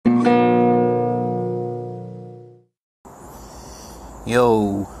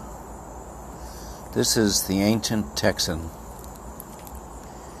Yo, this is the Ancient Texan.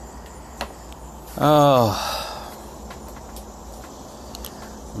 Oh,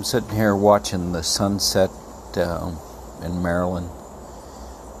 I'm sitting here watching the sunset in Maryland.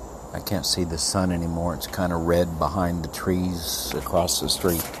 I can't see the sun anymore. It's kind of red behind the trees across the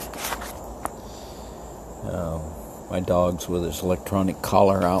street. My dog's with his electronic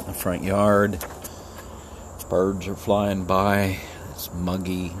collar out in the front yard. Birds are flying by. It's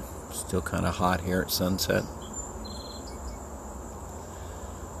muggy. Still kind of hot here at sunset.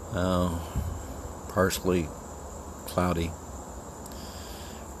 Partially cloudy.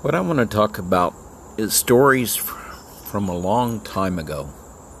 What I want to talk about is stories from a long time ago.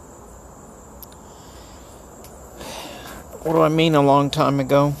 What do I mean a long time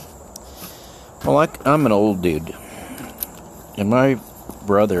ago? Well, I'm an old dude. And my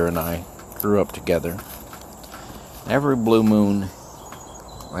brother and I grew up together. Every blue moon,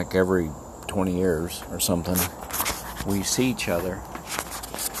 like every 20 years or something, we see each other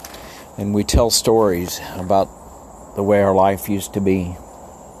and we tell stories about the way our life used to be.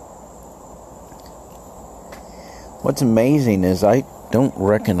 What's amazing is I don't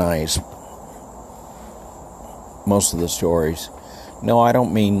recognize most of the stories. No, I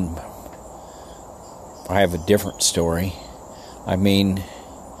don't mean I have a different story. I mean,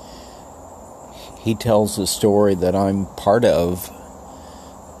 he tells a story that I'm part of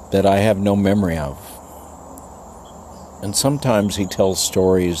that I have no memory of. And sometimes he tells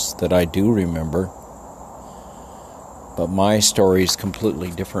stories that I do remember, but my story is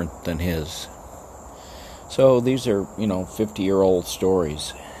completely different than his. So these are, 50-year-old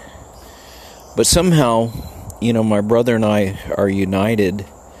stories. But somehow, my brother and I are united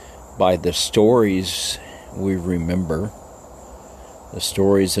by the stories we remember. The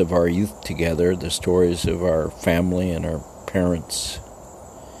stories of our youth together, the stories of our family and our parents.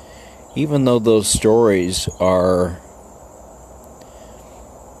 Even though those stories are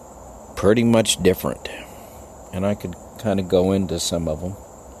pretty much different, and I could kind of go into some of them.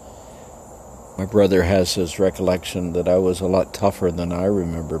 My brother has his recollection that I was a lot tougher than I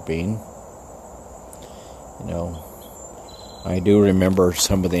remember being. I do remember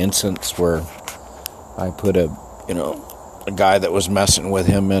some of the incidents where I put a guy that was messing with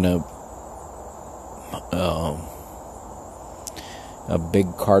him in a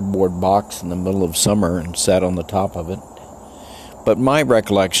big cardboard box in the middle of summer and sat on the top of it. But my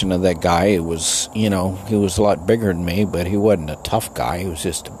recollection of that guy was, he was a lot bigger than me, but he wasn't a tough guy. He was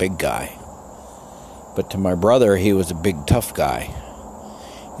just a big guy. But to my brother, he was a big, tough guy.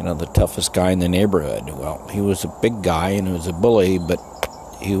 The toughest guy in the neighborhood. Well, he was a big guy and he was a bully, but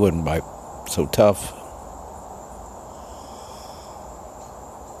he wasn't so tough.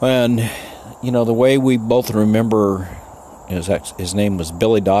 And, the way we both remember, his name was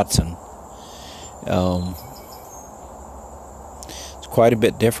Billy Dotson. It's quite a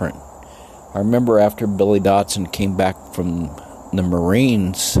bit different. I remember after Billy Dotson came back from the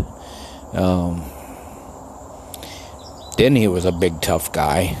Marines, then he was a big, tough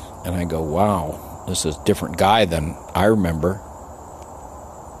guy. And I go, wow, this is a different guy than I remember.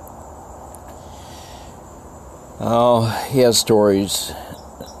 He has stories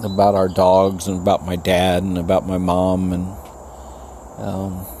about our dogs and about my dad and about my mom, and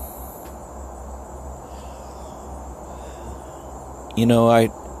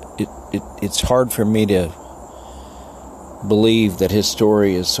it's hard for me to believe that his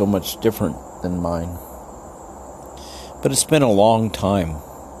story is so much different than mine. But it's been a long time,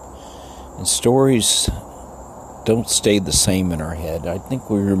 and stories don't stay the same in our head. I think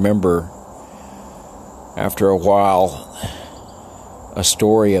we remember after a while a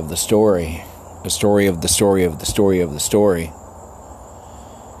story of the story, a story of the story of the story of the story.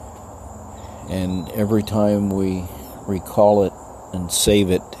 And every time we recall it and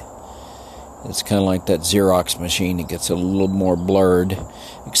save it, it's kind of like that Xerox machine. It gets a little more blurred.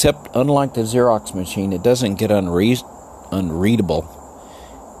 Except, unlike the Xerox machine, it doesn't get unreadable.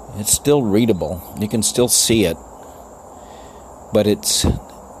 It's still readable. You can still see it. But it's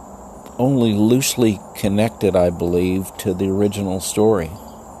only loosely connected, I believe, to the original story.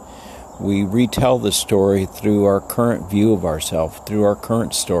 We retell the story through our current view of ourselves, through our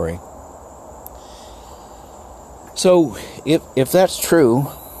current story. So, if that's true,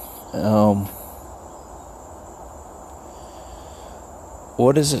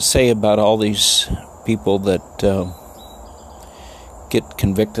 what does it say about all these people that get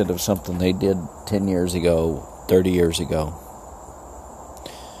convicted of something they did 10 years ago, 30 years ago?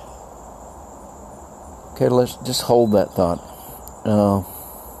 Okay, let's just hold that thought.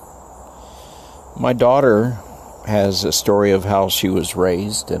 My daughter has a story of how she was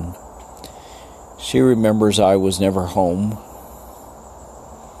raised, and she remembers I was never home.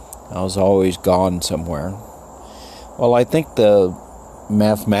 I was always gone somewhere. Well, I think the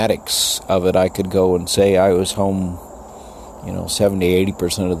mathematics of it, I could go and say I was home,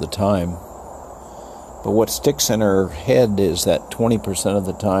 70-80% of the time. But what sticks in her head is that 20% of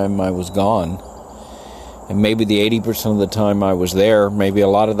the time I was gone. And maybe the 80% of the time I was there, maybe a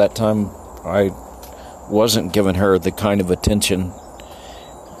lot of that time I wasn't giving her the kind of attention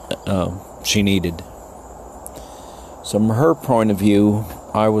she needed. So from her point of view,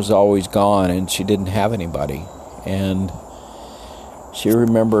 I was always gone and she didn't have anybody. And she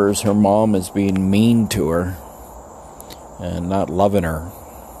remembers her mom as being mean to her and not loving her.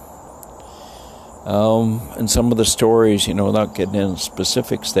 And some of the stories, without getting into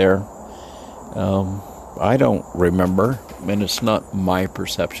specifics there, I don't remember. I mean, it's not my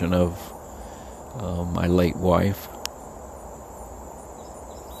perception of my late wife.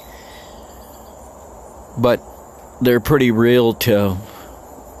 But they're pretty real to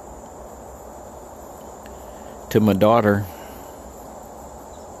my daughter.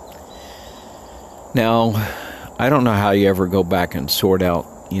 Now, I don't know how you ever go back and sort out,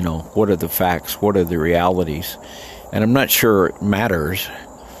 what are the facts, what are the realities, and I'm not sure it matters.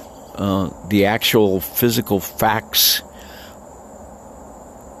 The actual physical facts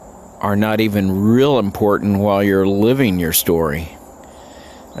are not even real important while you're living your story,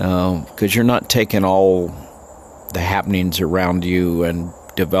 because you're not taking all the happenings around you and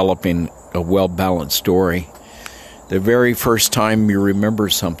developing a well-balanced story. The very first time you remember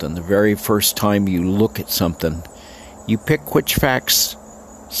something, the very first time you look at something, you pick which facts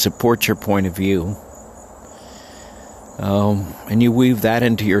support your point of view. And you weave that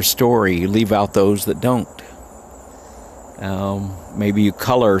into your story. You leave out those that don't. Maybe you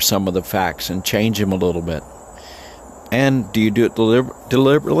color some of the facts and change them a little bit. And do you do it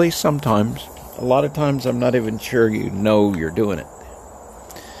deliberately? Sometimes. A lot of times I'm not even sure you're doing it.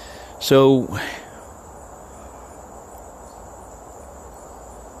 So,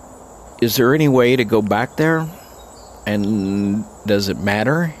 is there any way to go back there? And does it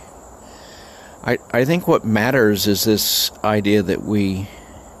matter? I think what matters is this idea that we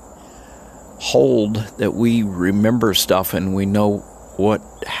hold, that we remember stuff and we know what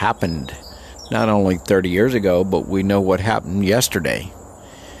happened, not only 30 years ago, but we know what happened yesterday.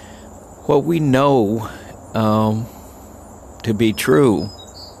 What we know to be true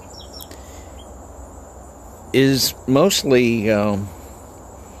is mostly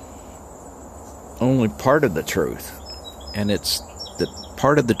only part of the truth, and it's the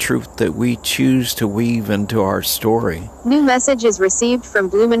part of the truth that we choose to weave into our story. New message is received from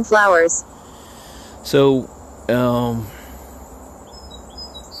Bloomin' Flowers. So,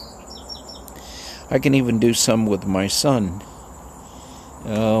 I can even do some with my son.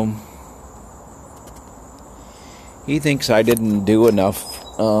 He thinks I didn't do enough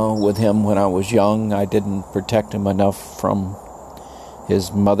with him when I was young. I didn't protect him enough from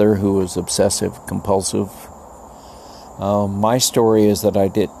his mother, who was obsessive, compulsive. My story is that I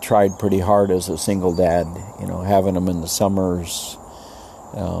tried pretty hard as a single dad, having him in the summers,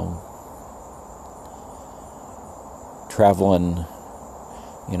 traveling,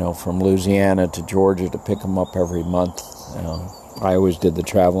 from Louisiana to Georgia to pick him up every month. I always did the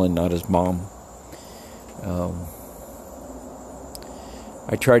traveling, not his mom.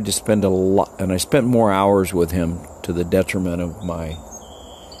 I tried to spend a lot, and I spent more hours with him to the detriment of my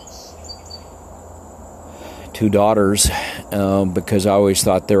two daughters, because I always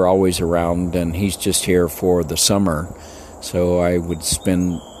thought they're always around and he's just here for the summer. So I would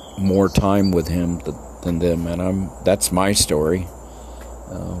spend more time with him than them, and that's my story.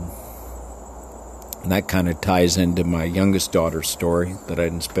 And that kind of ties into my youngest daughter's story, that I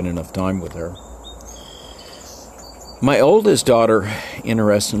didn't spend enough time with her. My oldest daughter,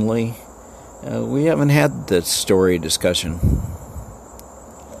 interestingly, we haven't had this story discussion.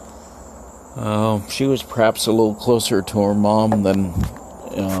 She was perhaps a little closer to her mom than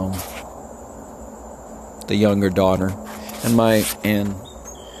the younger daughter, and my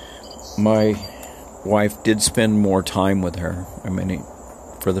wife did spend more time with her. I mean,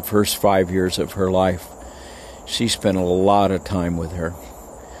 for the first 5 years of her life, she spent a lot of time with her.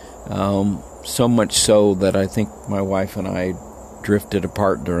 So much so that I think my wife and I drifted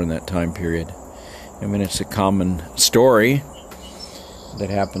apart during that time period. I mean, it's a common story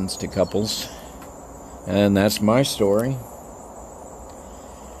that happens to couples, and that's my story.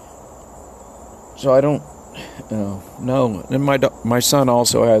 So I don't know. And my son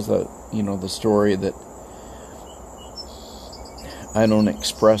also has the story that I don't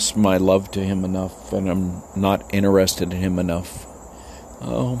express my love to him enough, and I'm not interested in him enough.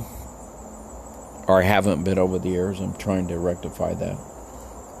 Or I haven't been over the years. I'm trying to rectify that.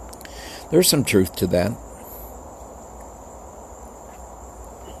 There's some truth to that.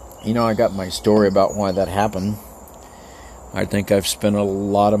 You know, I got my story about why that happened. I think I've spent a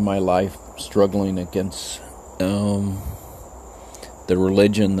lot of my life struggling against the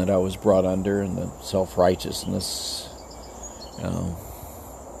religion that I was brought under and the self-righteousness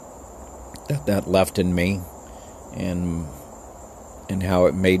that left in me, and how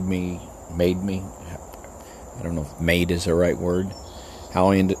it made me. I don't know if "made" is the right word.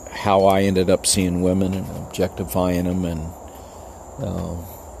 How I ended up seeing women and objectifying them,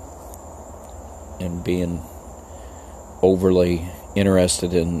 and being overly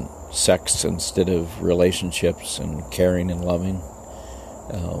interested in sex instead of relationships and caring and loving.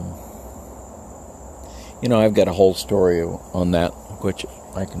 You know, I've got a whole story on that, which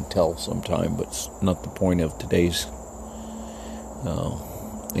I can tell sometime, but it's not the point of today's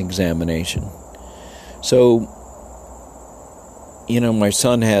examination. So, you know, my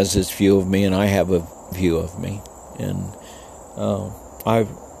son has his view of me, and I have a view of me, and I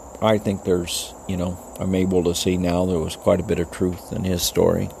think there's, you know, I'm able to see now there was quite a bit of truth in his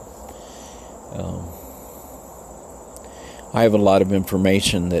story. I have a lot of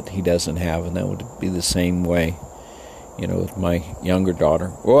information that he doesn't have, and that would be the same way, you know, with my younger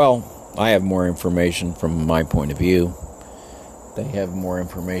daughter. Well, I have more information from my point of view. They have more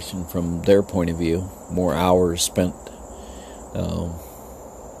information from their point of view, more hours spent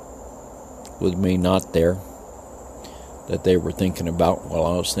with me not there, that they were thinking about while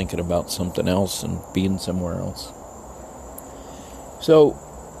I was thinking about something else and being somewhere else. So,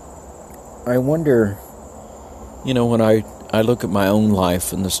 I wonder, you know, when I look at my own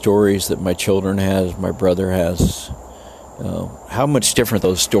life and the stories that my children has, my brother has, how much different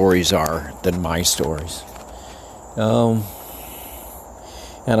those stories are than my stories. And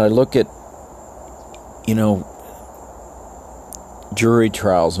I look at, you know, jury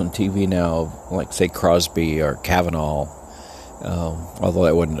trials on TV now, like, say, Crosby or Kavanaugh, although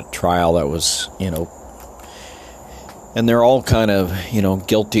that wasn't a trial, that was, you know, and they're all kind of, you know,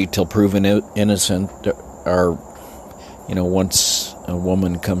 guilty till proven innocent, or, you know, once a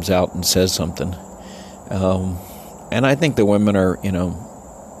woman comes out and says something. And I think the women are, you know,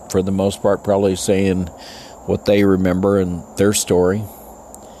 for the most part, probably saying what they remember and their story.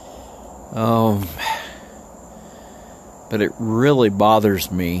 But it really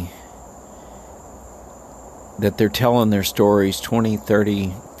bothers me that they're telling their stories 20,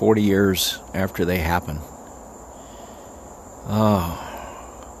 30, 40 years after they happen.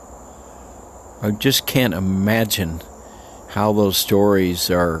 I just can't imagine how those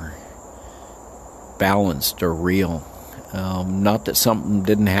stories are balanced or real. Not that something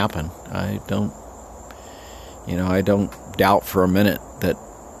didn't happen. I don't doubt for a minute that,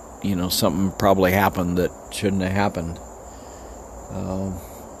 you know, something probably happened that shouldn't have happened.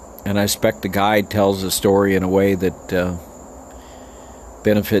 And I expect the guy tells the story in a way that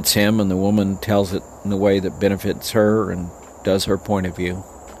benefits him, and the woman tells it in a way that benefits her and does her point of view.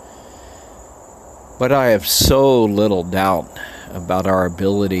 But I have so little doubt about our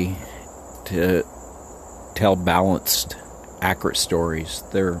ability to tell balanced, accurate stories.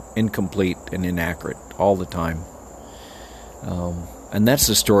 They're incomplete and inaccurate all the time. And that's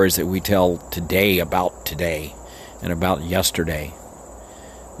the stories that we tell today about today and about yesterday.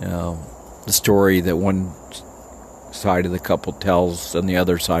 The story that one side of the couple tells and the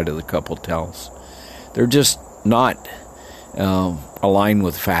other side of the couple tells. They're just not aligned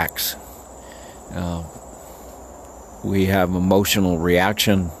with facts. We have emotional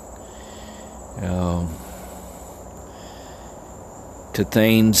reaction to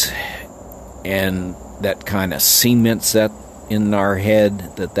things, and that kind of cements that in our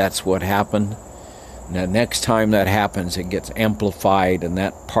head that that's what happened. Now, next time that happens, it gets amplified, and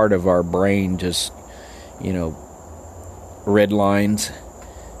that part of our brain just, you know, red lines.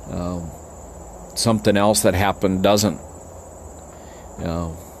 Something else that happened doesn't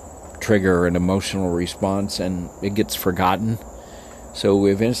trigger an emotional response, and it gets forgotten. So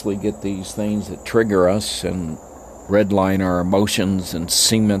we eventually get these things that trigger us and redline our emotions and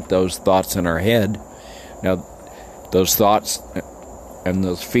cement those thoughts in our head. Now, those thoughts and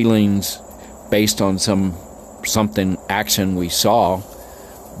those feelings based on something action we saw,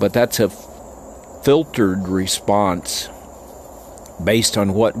 but that's a filtered response based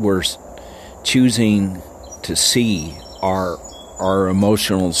on what we're choosing to see. Our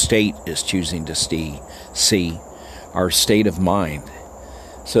emotional state is choosing to see our state of mind.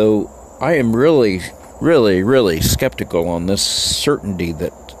 So I am really really, really skeptical on this certainty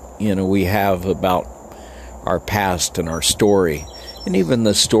that, we have about our past and our story. And even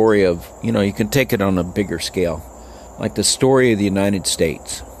the story of, you can take it on a bigger scale. Like the story of the United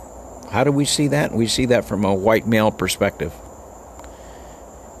States. How do we see that? We see that from a white male perspective.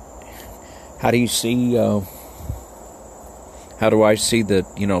 How do you see, how do I see the,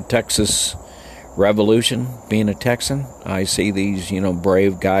 Texas Revolution, being a Texan? I see these,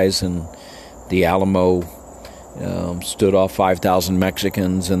 brave guys in the Alamo, stood off 5,000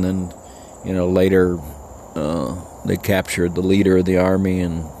 Mexicans, and then, later they captured the leader of the army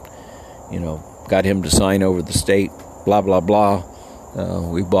and, got him to sign over the state, blah, blah, blah.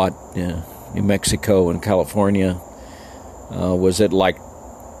 We bought New Mexico and California. Was it like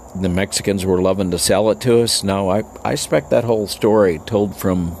the Mexicans were loving to sell it to us? No, I expect that whole story told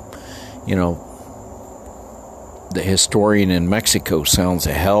from, the historian in Mexico sounds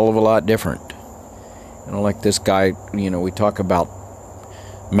a hell of a lot different. Like this guy, we talk about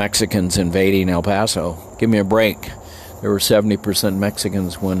Mexicans invading El Paso. Give me a break. There were 70%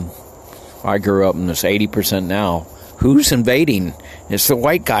 Mexicans when I grew up, and there's 80% now. Who's invading? It's the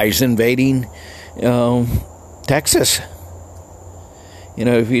white guys invading Texas.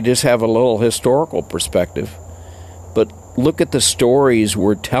 If you just have a little historical perspective. But look at the stories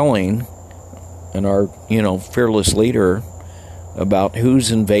we're telling and our, fearless leader about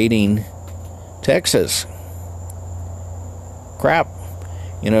who's invading Texas. Crap.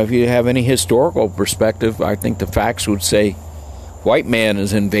 If you have any historical perspective, I think the facts would say white man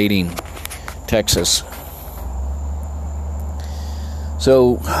is invading Texas.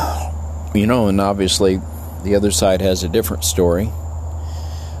 So, and obviously the other side has a different story.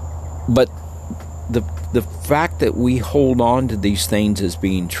 But the fact that we hold on to these things as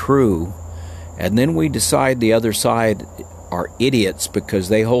being true, and then we decide the other side are idiots because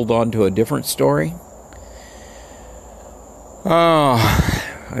they hold on to a different story,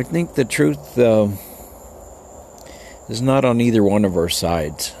 I think the truth is not on either one of our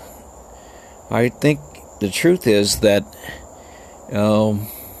sides. I think the truth is that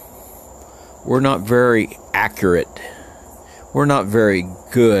we're not very accurate. We're not very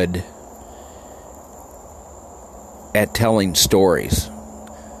good at telling stories.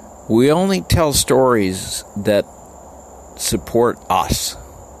 We only tell stories that support us.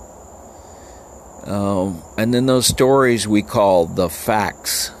 And then those stories we call the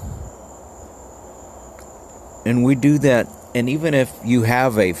facts. And we do that, and even if you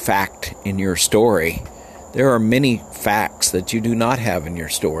have a fact in your story, there are many facts that you do not have in your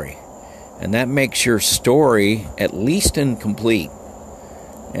story. And that makes your story at least incomplete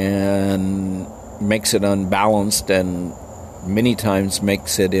and makes it unbalanced, and many times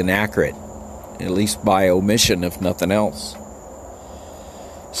makes it inaccurate, at least by omission, if nothing else.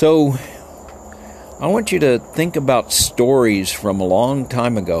 So I want you to think about stories from a long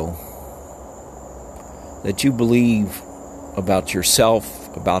time ago that you believe about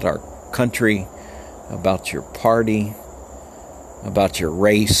yourself, about our country, about your party, about your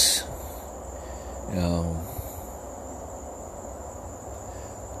race,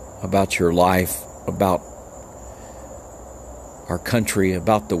 about your life, about our country,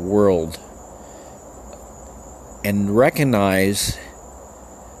 about the world, and recognize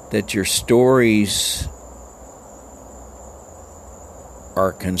that your stories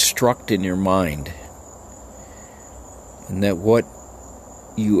are constructed in your mind, and that what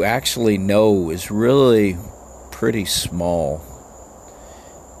you actually know is really pretty small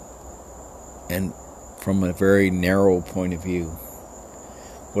and from a very narrow point of view.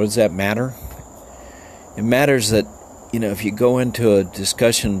 What does that matter? It matters that, if you go into a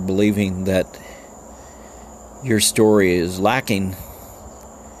discussion believing that your story is lacking,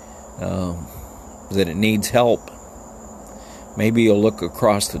 that it needs help, maybe you'll look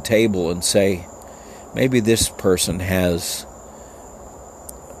across the table and say, maybe this person has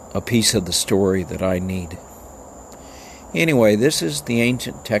a piece of the story that I need. Anyway, this is the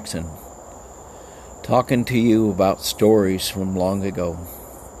Ancient Texan talking to you about stories from long ago.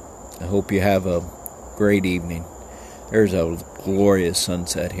 I hope you have a great evening. There's a glorious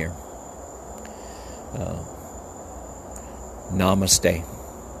sunset here. Namaste.